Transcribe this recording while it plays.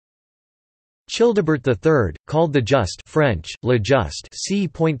Childebert III, called the Just (French: Le Juste),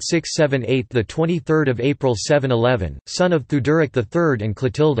 c.678, the 23rd of April 711, son of Theuderic III and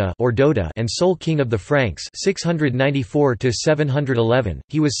Clotilda or Doda, and sole king of the Franks (694 to 711).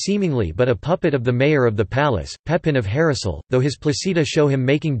 He was seemingly but a puppet of the mayor of the palace, Pepin of Heristal, though his Placida show him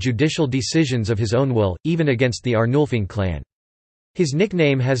making judicial decisions of his own will, even against the Arnulfing clan. His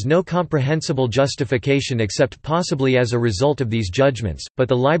nickname has no comprehensible justification except possibly as a result of these judgments, but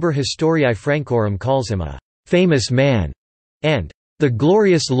the Liber Historiae Francorum calls him a «famous man» and «the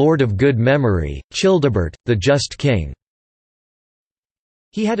glorious lord of good memory, Childebert, the just king».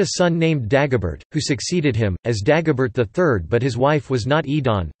 He had a son named Dagobert, who succeeded him, as Dagobert III, but his wife was not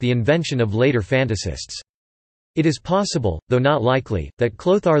Edon, the invention of later fantasists. It is possible, though not likely, that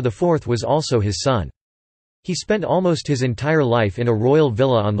Clothar IV was also his son. He spent almost his entire life in a royal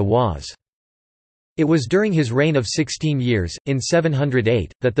villa on the Oise. It was during his reign of 16 years, in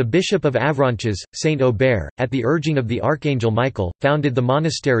 708, that the bishop of Avranches, Saint Aubert, at the urging of the archangel Michael, founded the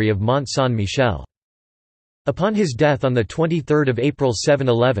monastery of Mont Saint-Michel. Upon his death on 23 April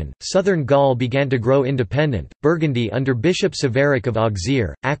 711, southern Gaul began to grow independent, Burgundy under Bishop Severic of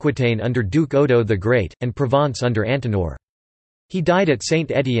Auxerre, Aquitaine under Duke Odo the Great, and Provence under Antenor. He died at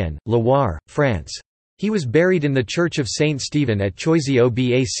Saint-Étienne, Loire, France. He was buried in the Church of Saint Stephen at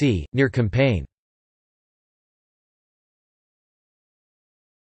Choisy-au-Bac, near Compiègne.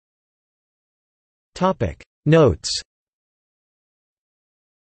 Notes.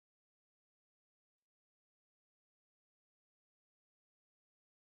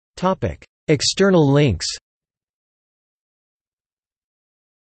 External links.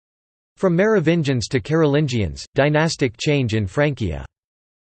 From Merovingians to Carolingians, Dynastic Change in Francia.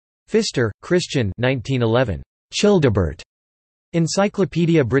 Pfister, Christian 1911. Childebert.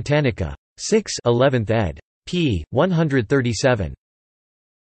 Encyclopædia Britannica. 6 11th ed. p. 137.